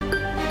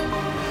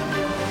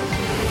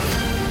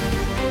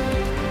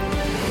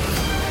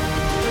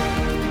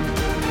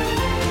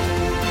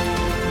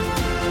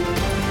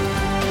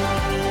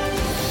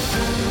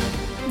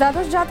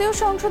দ্বাদশ জাতীয়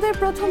সংসদের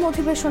প্রথম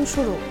অধিবেশন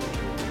শুরু।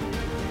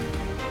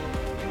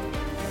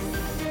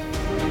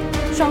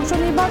 সংসদ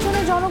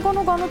নির্বাচনে জনগণ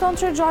ও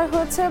গণতন্ত্রের জয়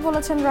হয়েছে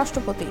বলেছেন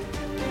রাষ্ট্রপতি।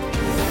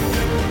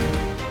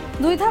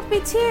 2 ধাপ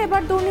পিছিয়ে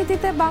এবার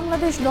দুর্নীতিতে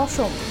বাংলাদেশ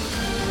 10ম।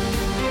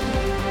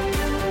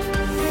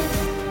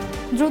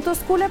 দ্রুত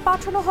স্কুলে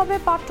পাঠানো হবে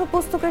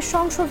পাঠ্যপুস্তকের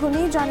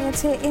সংশোধনী,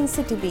 জানিয়েছে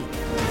এনসিটিবি।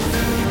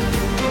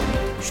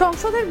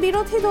 সংসদের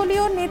বিরোধী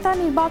দলীয় নেতা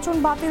নির্বাচন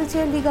বাতিল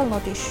চেয়ে লিগ্যাল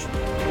নোটিশ।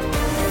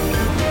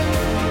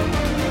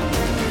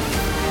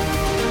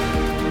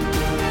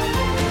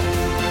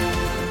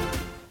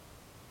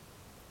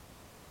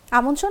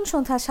 আমন্ত্রণ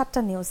সন্ধ্যা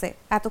 7টা নিউজে।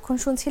 এতক্ষণ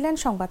শুনছিলেন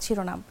সংবাদ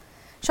শিরোনাম।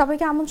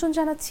 সবাইকে আমন্ত্রণ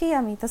জানাচ্ছি,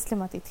 আমি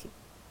তাসলিমা তিথি।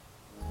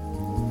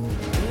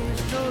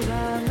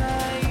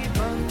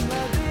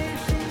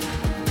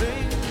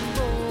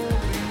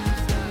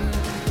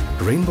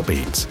 রেইনবো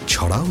পেইন্টস,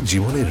 ছড়াও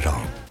জীবনের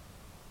রং।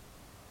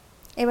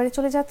 এবারে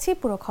চলে যাচ্ছি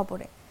পুরো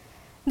খবরে।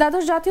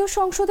 দ্বাদশ জাতীয়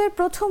সংসদের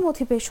প্রথম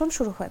অধিবেশন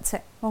শুরু হয়েছে।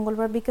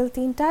 মঙ্গলবার বিকেল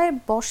 3টায়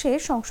বসে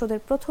সংসদের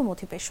প্রথম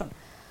অধিবেশন।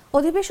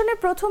 অধিবেশনের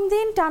প্রথম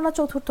দিন টানা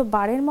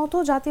চতুর্থবারের মতো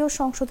জাতীয়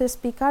সংসদের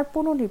স্পিকার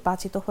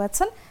পুনর্নির্বাচিত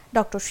হয়েছেন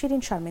ডক্টর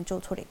শিরীন শারমিন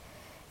চৌধুরী।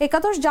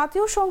 একাদশ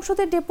জাতীয়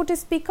সংসদের ডেপুটি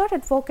স্পিকার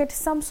অ্যাডভোকেট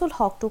শামসুল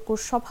হক টুকুর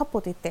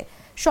সভাপতিত্বে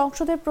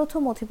সংসদের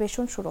প্রথম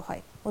অধিবেশন শুরু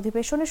হয়।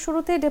 অধিবেশনের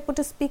শুরুতে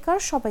ডেপুটি স্পিকার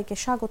সবাইকে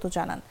স্বাগত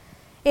জানান।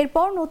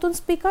 এরপর নতুন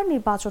স্পিকার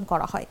নির্বাচন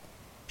করা হয়।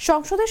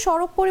 সংসদের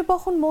সড়ক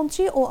পরিবহন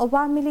মন্ত্রী ও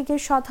আওয়ামী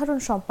লীগের সাধারণ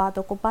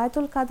সম্পাদক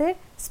ওবায়দুল কাদের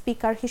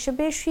স্পিকার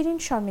হিসেবে শিরীন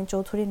শারমিন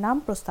চৌধুরীর নাম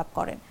প্রস্তাব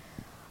করেন।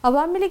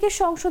 আওয়ামী লীগের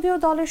সংসদীয়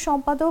দলের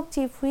সম্পাদক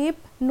চিফ হুইপ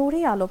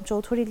নুরি আলম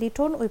চৌধুরী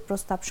লিটন ওই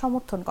প্রস্তাব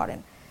সমর্থন করেন।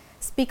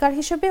 স্পিকার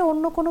হিসেবে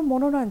অন্য কোনো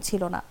মনোনয়ন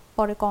ছিল না।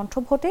 পরে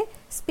কণ্ঠভোটে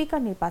স্পিকার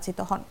নির্বাচিত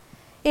হন।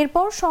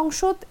 এরপর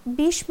সংসদ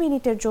 20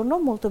 মিনিটের জন্য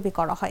মুলতবি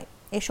করা হয়।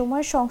 এ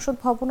সময় সংসদ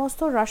ভবনস্থ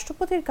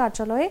রাষ্ট্রপতির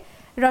কার্যালয়ে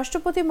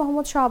রাষ্ট্রপতি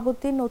মোহাম্মদ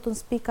শাহাবুদ্দিন নতুন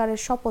স্পিকারের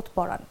শপথ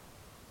পড়ান।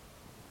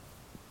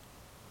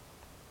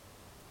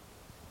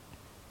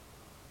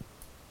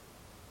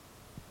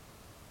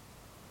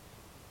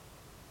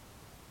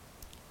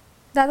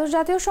 দ্বাদশ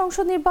জাতীয়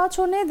সংসদ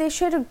নির্বাচনে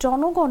দেশের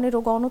জনগণের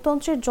ও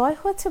গণতন্ত্রের জয়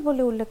হয়েছে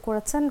বলে উল্লেখ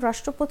করেছেন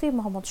রাষ্ট্রপতি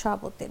মোহাম্মদ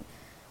শাহাবুদ্দিন।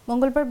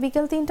 মঙ্গলবার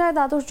বিকেল 3টায়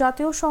দ্বাদশ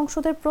জাতীয়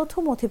সংসদের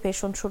প্রথম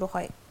অধিবেশন শুরু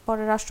হয়।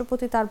 পরে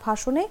রাষ্ট্রপতি তার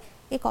ভাষণে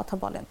এ কথা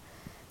বলেন।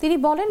 তিনি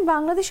বলেন,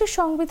 বাংলাদেশের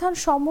সংবিধান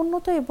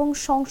সমুন্নত এবং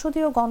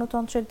সংসদীয়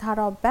গণতন্ত্রের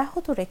ধারা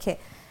অব্যাহত রেখে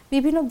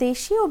বিভিন্ন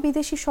দেশি ও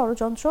বিদেশি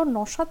ষড়যন্ত্র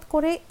নস্যাৎ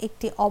করে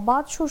একটি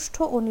অবাধ,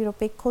 সুষ্ঠু ও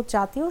নিরপেক্ষ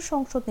জাতীয়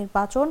সংসদ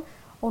নির্বাচন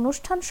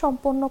অনুষ্ঠান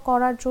সম্পন্ন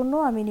করার জন্য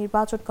আমি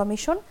নির্বাচন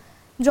কমিশন,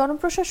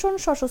 জনপ্রশাসন,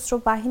 সশস্ত্র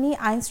বাহিনী,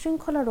 আইন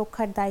শৃঙ্খলা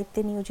রক্ষার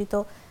দায়িত্বে নিয়োজিত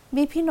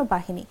বিভিন্ন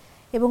বাহিনী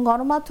এবং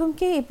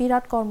গণমাধ্যমকে এই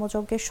বিরাট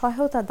কর্মযজ্ঞে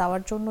সহায়তা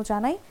দেওয়ার জন্য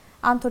জানাই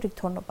আন্তরিক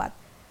ধন্যবাদ।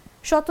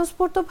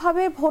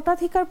 স্বতঃস্ফূর্তভাবে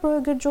ভোটাধিকার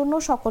প্রয়োগের জন্য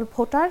সকল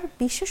ভোটার,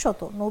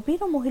 বিশেষত নবীন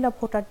ও মহিলা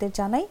ভোটারদের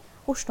জানাই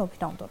উষ্ণ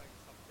অভিনন্দন।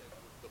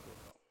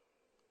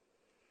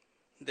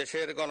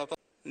 দেশের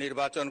গণতন্ত্র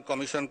নির্বাচন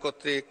কমিশন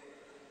কর্তৃক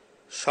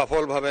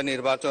সফলভাবে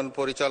নির্বাচন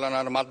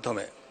পরিচালনার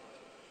মাধ্যমে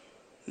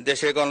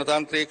দেশে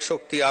গণতান্ত্রিক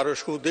শক্তি আরো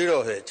সুদৃঢ়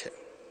হয়েছে।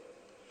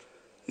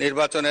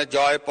 নির্বাচনে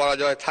জয়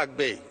পরাজয়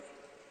থাকবেই।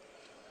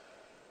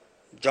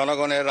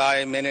 জনগণের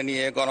রায় মেনে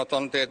নিয়ে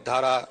গণতন্ত্রের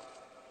ধারা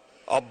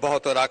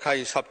অব্যাহত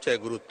রাখাই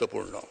সবচেয়ে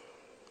গুরুত্বপূর্ণ।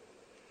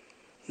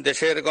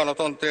 দেশের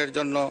গণতন্ত্রের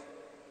জন্য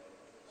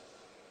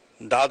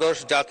দ্বাদশ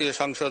জাতীয়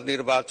সংসদ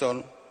নির্বাচন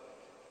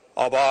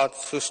অবাধ,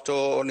 সুষ্ঠু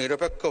ও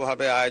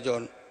নিরপেক্ষভাবে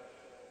আয়োজন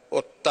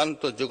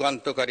অত্যন্ত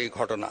যুগান্তকারী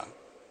ঘটনা,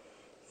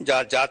 যা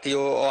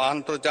জাতীয় ও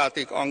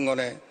আন্তর্জাতিক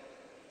অঙ্গনে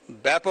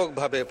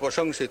ব্যাপকভাবে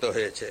প্রশংসিত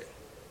হয়েছে।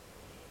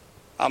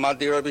 আমার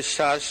দৃঢ়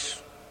বিশ্বাস,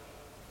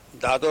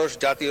 দ্বাদশ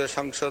জাতীয়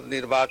সংসদ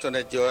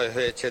নির্বাচনে জয়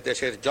হয়েছে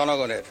দেশের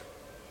জনগণের,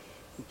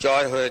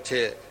 জয় হয়েছে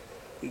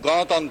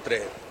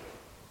গণতন্ত্রের।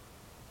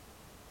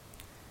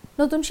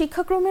 নতুন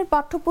শিক্ষাক্রমের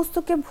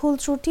পাঠ্যপুস্তকে ভুল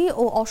ত্রুটি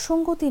ও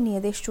অসঙ্গতি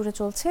নিয়ে দেশ জুড়ে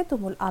চলছে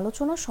তুমুল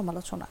আলোচনা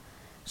সমালোচনা।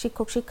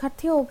 শিক্ষক,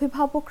 শিক্ষার্থী ও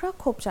অভিভাবকরা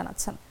ক্ষোভ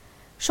জানাচ্ছেন।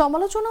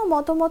 সমালোচনা ও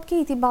মতামতকে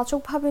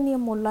ইতিবাচকভাবে নিয়ে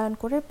মূল্যায়ন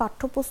করে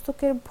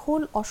পাঠ্যপুস্তকের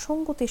ভুল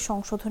অসঙ্গতি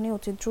সংশোধনে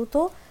অতি দ্রুত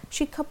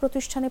শিক্ষা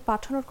প্রতিষ্ঠানে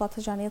পাঠানোর কথা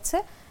জানিয়েছে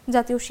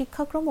জাতীয়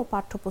শিক্ষাক্রম ও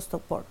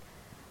পাঠ্যপুস্তক বোর্ড।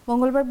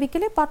 মঙ্গলবার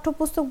বিকেলে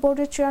পাঠ্যপুস্তক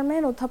বোর্ডের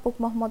চেয়ারম্যান অধ্যাপক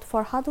মোহাম্মদ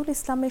ফরহাদুল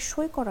ইসলামের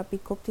সই করা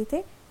বিজ্ঞপ্তিতে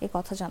এ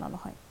কথা জানানো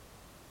হয়।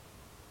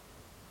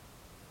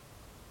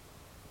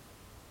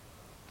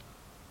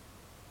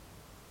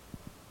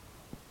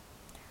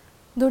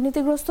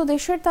 দুর্নীতিগ্রস্ত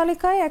দেশের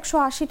তালিকায়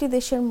 180টি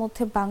দেশের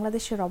মধ্যে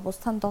বাংলাদেশের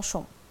অবস্থান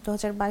 10ম।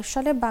 2022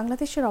 সালে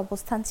বাংলাদেশের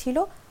অবস্থান ছিল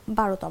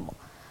 12তম।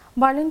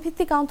 বার্লিন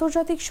ভিত্তিক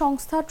আন্তর্জাতিক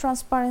সংস্থা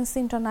ট্রান্সপারেন্সি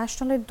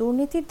ইন্টারন্যাশনালের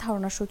দুর্নীতির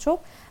ধারণা সূচক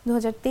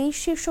 2023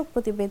 শীর্ষক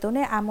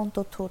প্রতিবেদনে এমন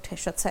তথ্য উঠে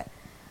এসেছে।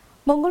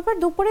 মঙ্গলবার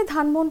দুপুরে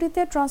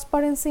ধানমন্ডিতে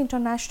ট্রান্সপারেন্সি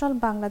ইন্টারন্যাশনাল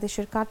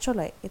বাংলাদেশের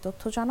কার্যালয়ে এ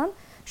তথ্য জানান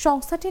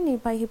সংস্থাটির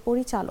নির্বাহী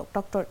পরিচালক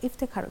ডক্টর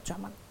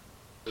ইফতেখারুজ্জামান।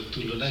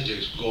 তুলনায় যে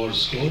গড়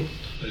স্কোর,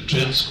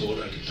 ট্রেন্ড স্কোর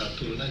আর কি, তার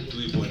তুলনায়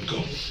 2 পয়েন্ট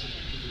কম।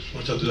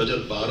 অর্থাৎ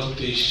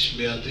 2012-23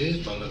 মেয়াদে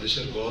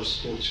বাংলাদেশের গড়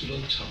স্কোর ছিল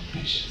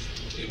 26।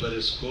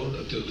 এবারের স্কোর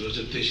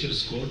 2023-এর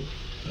স্কোর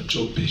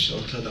 24,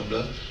 অর্থাৎ আমরা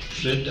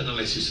ট্রেন্ড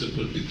অ্যানালাইসিসের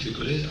উপর ভিত্তি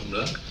করে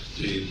আমরা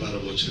যে 12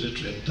 বছরের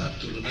ট্রেন্ড তার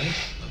তুলনায়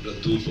আমরা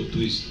 2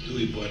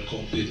 পয়েন্ট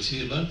কম পেয়েছি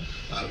এবার,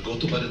 আর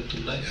গতবারের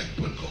তুলনায় 1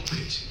 পয়েন্ট কম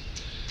পেয়েছি।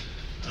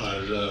 আর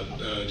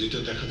যেটা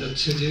দেখা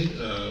যাচ্ছে যে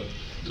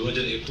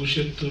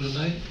 2021-এর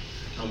তুলনায়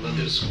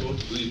আমাদের স্কোর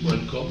 2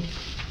 পয়েন্ট কম,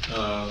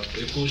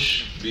 21,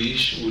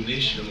 20,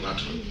 19 এবং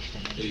 18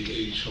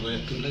 এই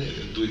সময়ের তুলনায়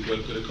 2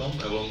 পয়েন্ট করে কম,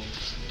 এবং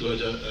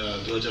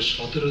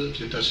 2017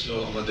 যেটা ছিল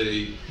আমাদের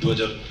এই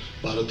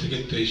 2012 থেকে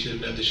 23-এর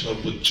মেয়াদে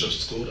সর্বোচ্চ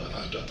স্কোর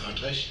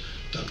 28,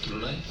 তার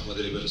তুলনায়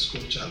আমাদের এবার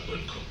স্কোর 4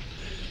 পয়েন্ট কম।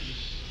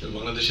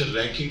 বাংলাদেশের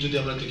র্যাঙ্কিং যদি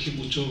আমরা দেখি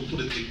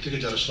উপরের দিক থেকে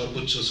যারা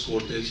সর্বোচ্চ স্কোর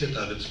পেয়েছে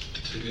তাদের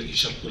থেকে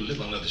হিসাব করলে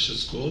বাংলাদেশের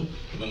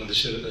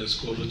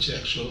স্কোর হচ্ছে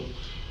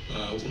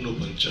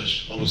 149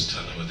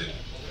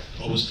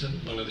 অবস্থান।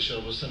 বাংলাদেশের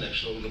অবস্থান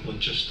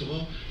 149তম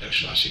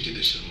 180টি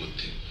দেশের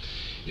মধ্যে,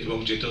 এবং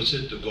যেটা হচ্ছে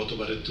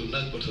গতবারের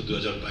তুলনায়, অর্থাৎ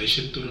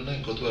 2022-এর তুলনায়,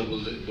 গতবার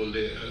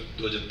বললে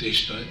 2023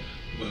 নয়,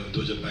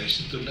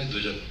 2022-এর তুলনায়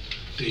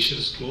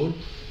 2023-এর স্কোর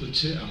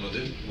হচ্ছে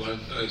আমাদের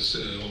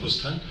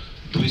অবস্থান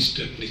 2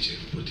 স্টেপ নিচে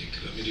উপর দিক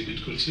থেকে। আমি রিপিট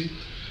করছি,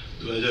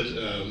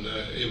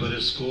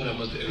 এবারের স্কোর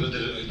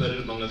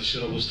এবারের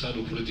বাংলাদেশের অবস্থান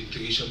উপরের দিক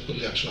থেকে হিসাব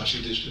করলে 180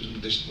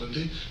 দেশের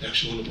মধ্যে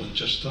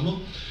 149তম,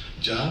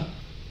 যা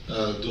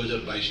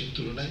 2022-এর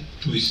তুলনায়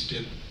 2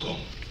 স্টেপ কম।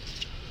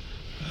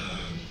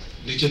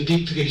 নিচের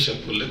দিক থেকে হিসাব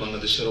করলে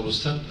বাংলাদেশের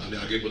অবস্থান আমি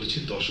আগে বলেছি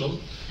 10ম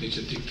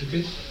নিচের দিক থেকে,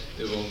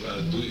 এবং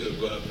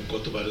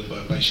গতবার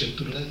 22-এর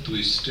তুলনায় 2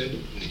 স্টেপ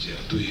নিচে,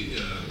 2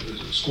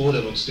 স্কোর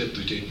এবং স্টেপ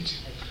দুইটাই নিচে,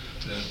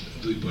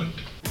 2 পয়েন্ট।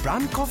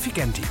 প্রাণ কফি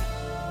ক্যান্টিন।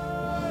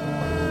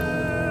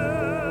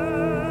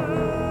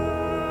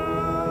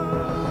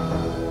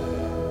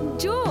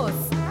 জোস,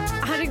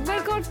 আরেকবার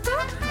করতো।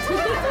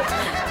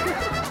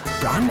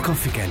 প্রাণ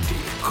কফি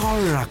ক্যান্টিন,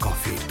 কররা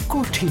কফি,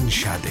 কঠিন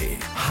স্বাদে।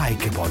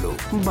 হাইকে বলো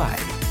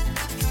বাই।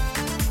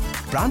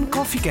 প্রাণ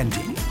কফি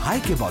ক্যান্টিন,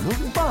 হাইকে বলো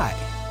বাই।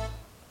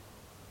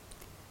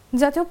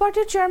 জাতীয়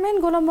পার্টির চেয়ারম্যান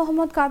গোলাম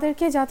মোহাম্মদ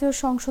কাদেরকে জাতীয়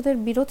সংসদের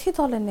বিরোধী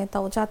দলের নেতা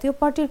ও জাতীয়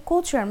পার্টির কো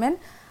চেয়ারম্যান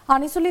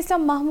আনিসুল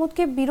ইসলাম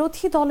মাহমুদকে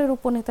বিরোধী দলের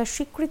উপনেতার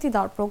স্বীকৃতি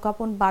দেওয়ার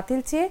প্রজ্ঞাপন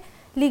বাতিল চেয়ে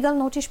লিগ্যাল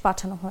নোটিশ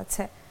পাঠানো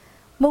হয়েছে।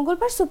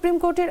 মঙ্গলবার সুপ্রিম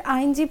কোর্টের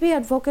আইনজীবী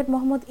advocate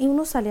Mohammad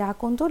Yunus Ali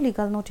Akand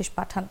legal notice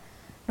পাঠান।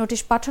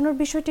 নোটিশ পাঠানোর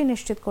বিষয়টি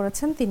নিশ্চিত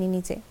করেছেন তিনি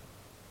নিজে।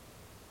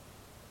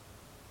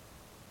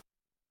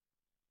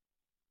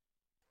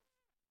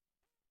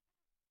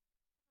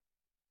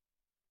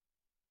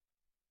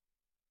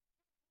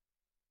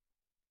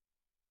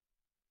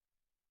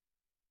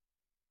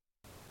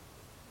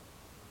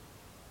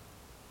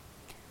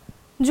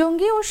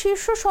 জঙ্গি ও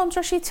শীর্ষ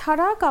সন্ত্রাসী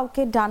ছাড়া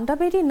কাউকে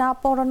ডান্ডাবেড়ি না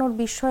পরানোর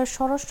বিষয়ে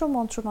স্বরাষ্ট্র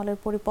মন্ত্রণালয়ের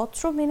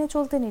পরিপত্র মেনে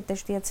চলতে নির্দেশ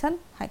দিয়েছেন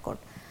হাইকোর্ট।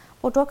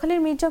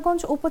 পটুয়াখালীর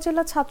মির্জাগঞ্জ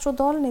উপজেলা ছাত্র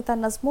দল নেতা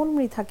নাজমুল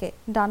মৃধাকে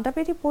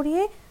ডান্ডাবেড়ি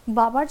পরিয়ে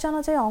বাবার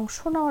জানাজায় অংশ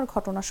নেওয়ার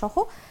ঘটনা সহ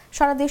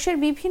সারা দেশের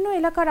বিভিন্ন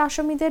এলাকার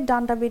আসামিদের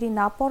ডান্ডাবেড়ি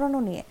না পরানো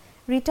নিয়ে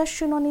রিটার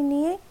শুনানি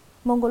নিয়ে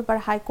মঙ্গলবার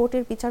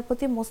হাইকোর্টের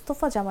বিচারপতি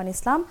মোস্তফা জামান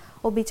ইসলাম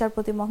ও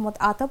বিচারপতি মোহাম্মদ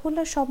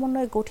আতাবুল্লাহর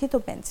সমন্বয়ে গঠিত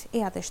বেঞ্চ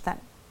এই আদেশ দেন।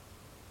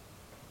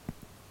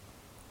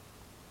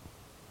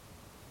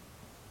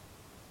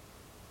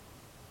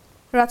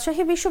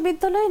 রাজশাহী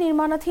বিশ্ববিদ্যালয়ে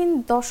নির্মাণাধীন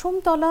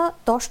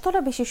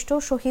 10তলা বিশিষ্ট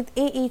শহীদ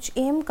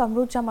AHM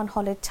কামরুজ্জামান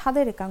হলের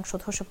ছাদের একাংশ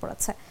ধসে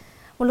পড়েছে।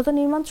 মূলত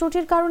নির্মাণ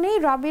ত্রুটির কারণেই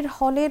রাবির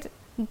হলের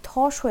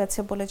ধস হয়েছে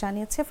বলে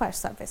জানিয়েছে ফায়ার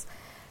সার্ভিস।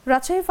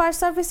 রাজশাহী ফায়ার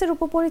সার্ভিসের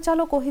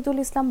উপপরিচালক ওহিদুল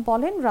ইসলাম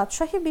বলেন,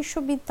 রাজশাহী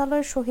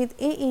বিশ্ববিদ্যালয়ের শহীদ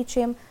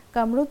AHM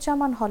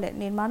কামরুজ্জামান হলের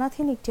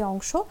নির্মাণাধীন একটি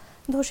অংশ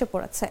ধসে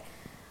পড়েছে।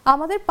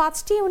 আমাদের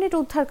 5টি ইউনিট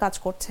উদ্ধার কাজ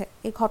করছে।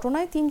 এই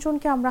ঘটনায় 3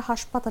 জনকে আমরা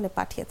হাসপাতালে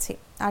পাঠিয়েছি।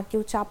 আর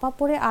কেউ চাপা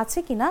পড়ে আছে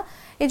কিনা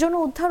এজন্য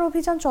উদ্ধার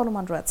অভিযান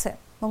চলমান রয়েছে।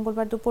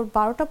 মঙ্গলবার দুপুর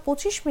 12টা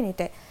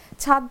 25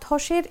 ছাদ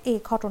ধসের এই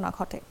ঘটনা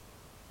ঘটে।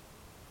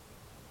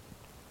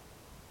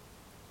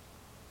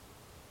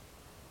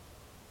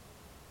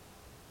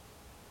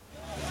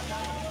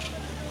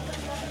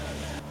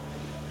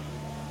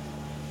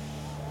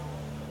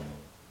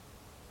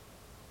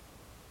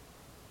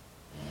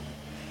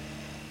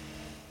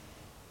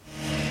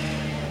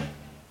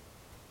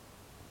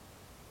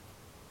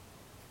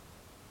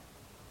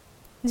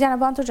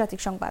 জানাবো আন্তর্জাতিক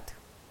সংবাদ।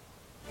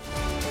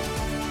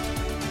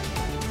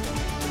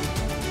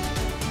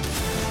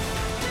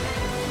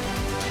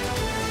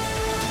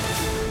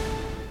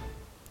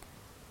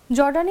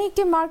 জর্ডানে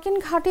একটি মার্কিন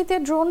ঘাঁটিতে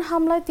ড্রোন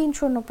হামলায় 3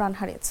 সৈন্য প্রাণ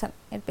হারিয়েছেন।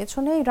 এর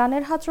পেছনে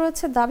ইরানের হাত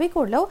রয়েছে দাবি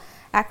করলেও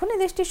এখনই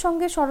দেশটির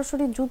সঙ্গে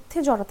সরাসরি যুদ্ধে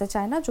জড়াতে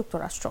চায় না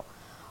যুক্তরাষ্ট্র।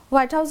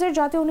 হোয়াইট হাউসের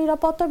জাতীয়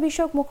নিরাপত্তা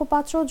বিষয়ক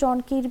মুখপাত্র জন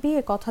কিরবি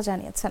কথা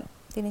জানিয়েছেন।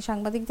 তিনি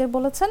সাংবাদিকদের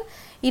বলেছেন,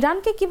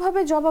 ইরানকে কিভাবে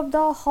জবাব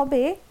দেওয়া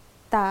হবে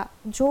তা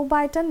জো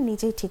বাইডেন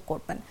নিজেই ঠিক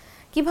করবেন।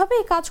 কিভাবে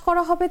এই কাজ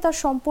করা হবে তা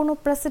সম্পূর্ণ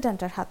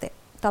প্রেসিডেন্টের হাতে।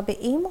 তবে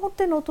এই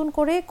মুহূর্তে নতুন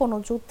করে কোনো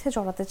যুদ্ধে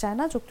জড়াতে চায়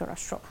না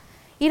যুক্তরাষ্ট্র।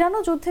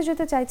 ইরানও যুদ্ধে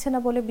যেতে চাইছে না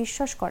বলে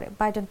বিশ্বাস করে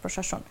বাইডেন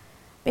প্রশাসন।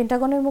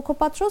 পেন্টাগনের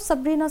মুখপাত্র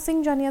সাবরিনা সিং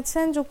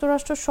জানিয়েছেন,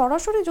 যুক্তরাষ্ট্র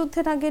সরাসরি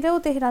যুদ্ধে না গেলেও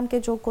তেহরানকে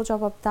যোগ্য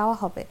জবাব দেওয়া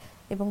হবে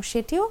এবং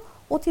সেটিও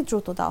অতি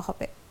দ্রুত দেওয়া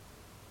হবে।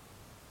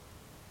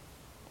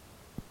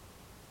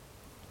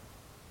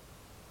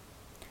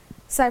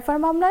 সাইফার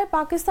মামলায়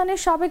পাকিস্তানের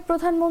সাবেক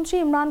প্রধানমন্ত্রী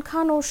ইমরান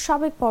খান ও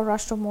সাবেক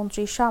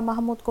পররাষ্ট্রমন্ত্রী শাহ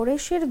মাহমুদ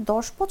কুরেশির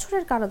 10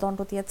 বছরের কারাদণ্ড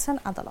দিয়েছেন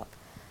আদালত।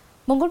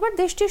 মঙ্গলবার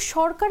দেশটির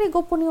সরকারি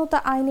গোপনীয়তা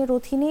আইনের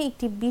অধীনে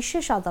একটি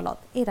বিশেষ আদালত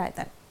এই রায়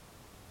দেন।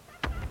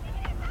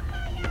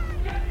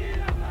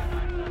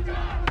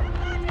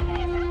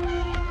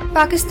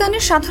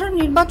 পাকিস্তানের সাধারণ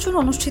নির্বাচন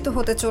অনুষ্ঠিত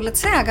হতে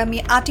চলেছে আগামী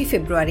 8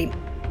 ফেব্রুয়ারি,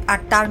 আর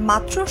তার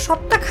মাত্র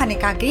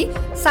সপ্তাহখানেক আগেই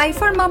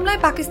সাইফার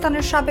মামলায়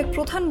পাকিস্তানের সাবেক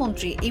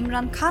প্রধানমন্ত্রী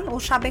ইমরান খান ও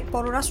সাবেক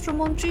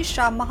পররাষ্ট্রমন্ত্রী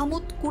শাহ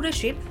মাহমুদ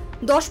কুরেশির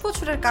 10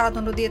 বছরের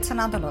কারাদণ্ড দিয়েছেন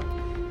আদালত।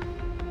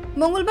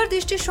 মঙ্গলবার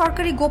দেশটির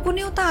সরকারি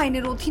গোপনীয়তা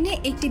আইনের অধীনে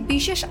একটি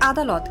বিশেষ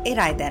আদালত এ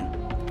রায় দেন।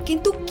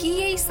 কিন্তু কি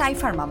এই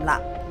সাইফার মামলা?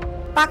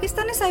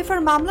 পাকিস্তানে সাইফার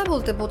মামলা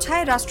বলতে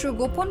বোঝায় রাষ্ট্রীয়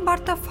গোপন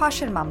বার্তা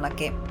ফাঁসের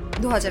মামলাকে।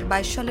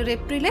 2022 সালের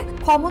এপ্রিলে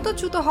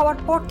ক্ষমতাচ্যুত হওয়ার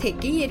পর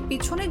থেকেই এর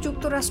পিছনে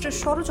যুক্তরাষ্ট্রের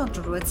ষড়যন্ত্র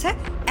রয়েছে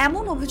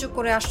এমন অভিযোগ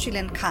করে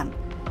আসছিলেন খান।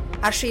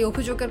 আর সেই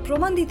অভিযোগের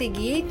প্রমাণ দিতে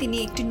গিয়েই তিনি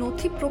একটি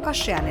নথি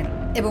প্রকাশ্যে আনেন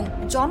এবং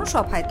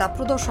জনসভায় তা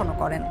প্রদর্শনও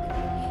করেন।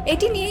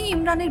 এটি নিয়েই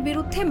ইমরানের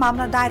বিরুদ্ধে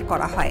মামলা দায়ের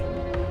করা হয়।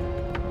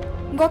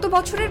 গত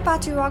বছরের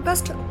 5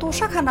 আগস্ট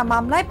তোষাখানা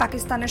মামলায়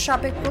পাকিস্তানের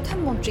সাবেক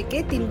প্রধানমন্ত্রীকে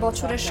 3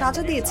 বছরের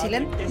সাজা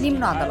দিয়েছিলেন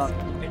নিম্ন আদালত।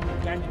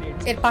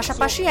 এর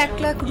পাশাপাশি 1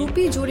 লাখ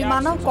রুপি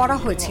জরিমানাও করা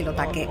হয়েছিল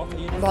তাকে।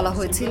 বলা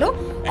হয়েছিল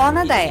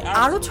অনাদায়ে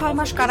আরও 6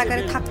 মাস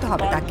কারাগারে থাকতে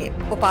হবে তাকে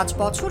ও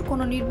 5 বছর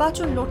কোনো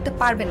নির্বাচন লড়তে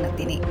পারবেন না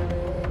তিনি।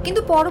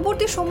 কিন্তু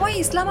পরবর্তী সময়ে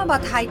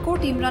ইসলামাবাদ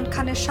হাইকোর্ট ইমরান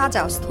খানের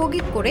সাজা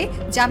স্থগিত করে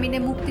জামিনে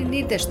মুক্তির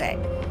নির্দেশ দেয়।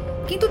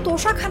 কিন্তু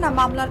তোষাখানা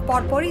মামলার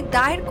পরপরই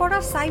দায়ের করা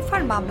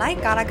সাইফার মামলায়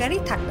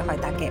কারাগারেই থাকতে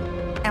হয় তাকে।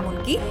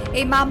 এমনকি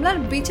এই মামলার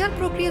বিচার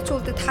প্রক্রিয়া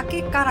চলতে থাকে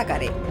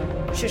কারাগারে।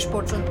 শেষ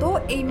পর্যন্ত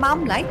এই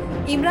মামলায়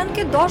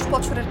ইমরানকে 10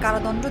 বছরের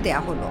কারাদণ্ড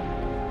দেয়া হলো।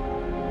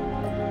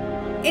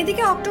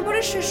 এদিকে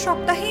অক্টোবরের শেষ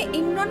সপ্তাহে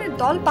ইমরানের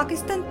দল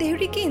পাকিস্তান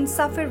তেহরিকে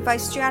ইনসাফের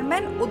ভাইস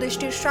চেয়ারম্যান ও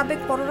দেশটির সাবেক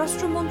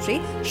পররাষ্ট্রমন্ত্রী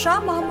শাহ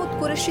মাহমুদ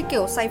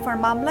কুরেশিকেও সাইফার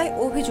মামলায়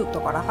অভিযুক্ত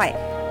করা হয়।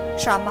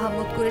 শাহ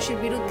মাহমুদ কুরেশির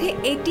বিরুদ্ধে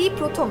এটি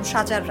প্রথম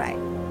সাজার রায়।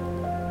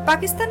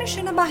 পাকিস্তানের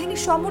সেনাবাহিনী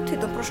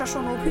সমর্থিত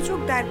প্রশাসন অভিযোগ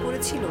দায়ের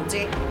করেছিল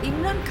যে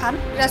ইমরান খান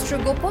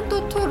রাষ্ট্রীয় গোপন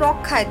তথ্য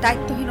রক্ষায়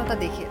দায়িত্বহীনতা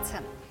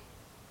দেখিয়েছেন।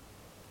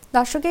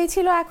 দর্শক, এই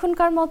ছিল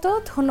এখনকার মতো।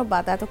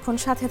 ধন্যবাদ এতক্ষণ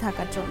সাথে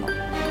থাকার জন্য।